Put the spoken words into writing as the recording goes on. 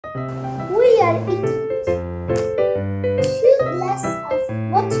We are eating 2 glasses of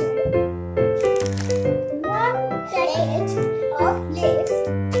water, 1 packet of Lay's,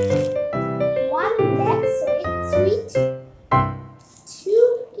 1 black sweet, 2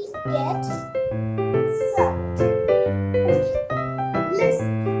 KitKat salt. Okay, let's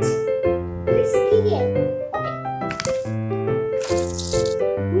eat. Let's begin.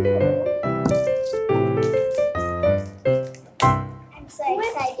 I'm so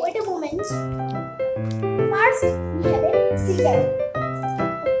excited. Wait a moment. First, we have a cigarette.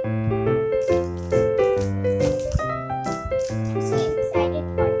 I'm so excited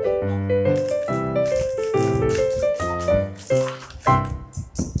for this.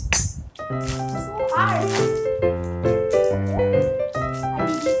 So hard.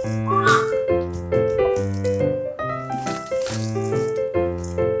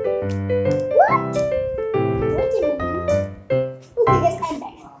 What? Wait a moment. Okay, guys, I'm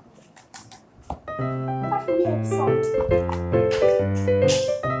back. First, we have salt.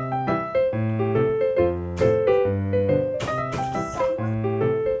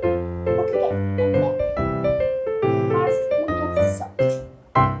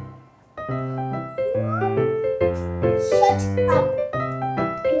 Shut up.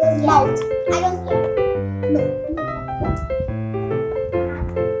 Your mouth. I don't care. No.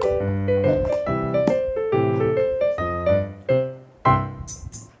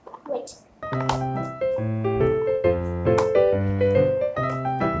 Wait.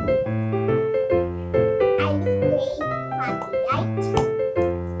 I look very happy, right?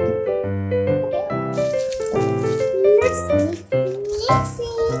 Okay. Let's mix it.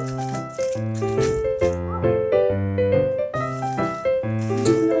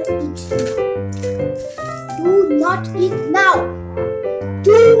 Do not eat now.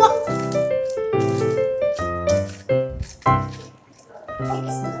 Do not.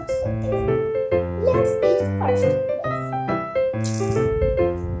 Let's eat first.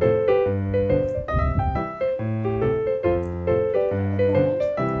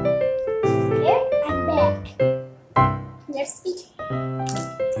 Okay, I'm back. Let's eat.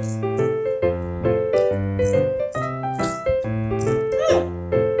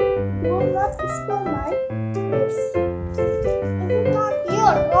 Do not spoil my place. This is not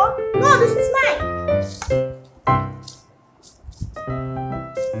your bro. No, this is mine.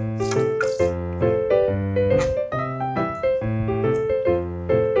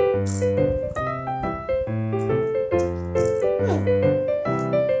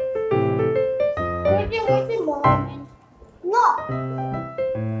 Wait a moment. No.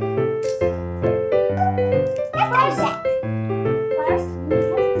 First, we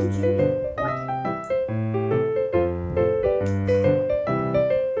have to drink water.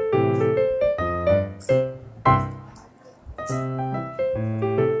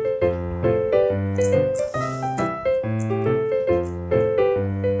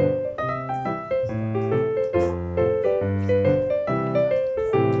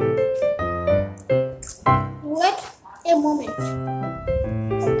 Wait a moment.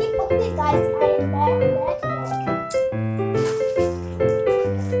 Okay, guys, I am back.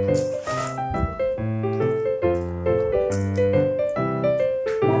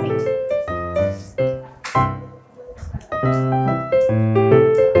 Love it.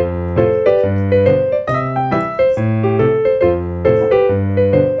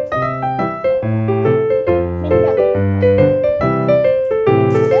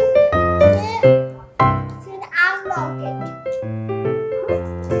 Unlock it.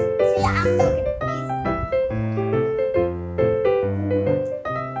 See, unlock it.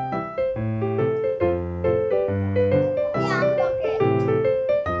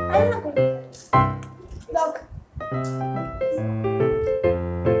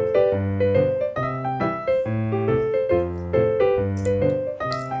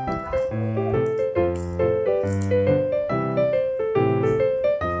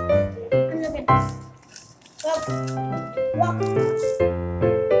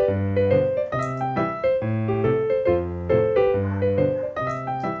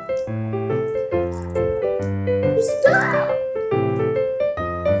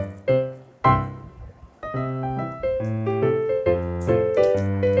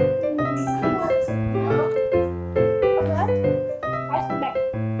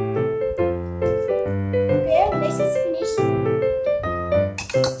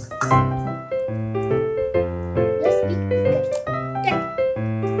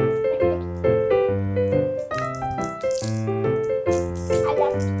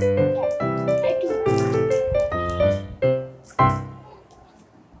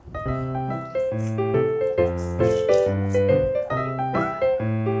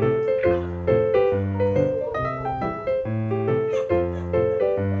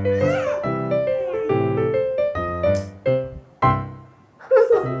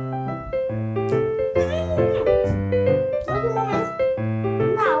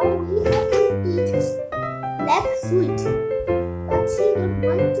 sweet.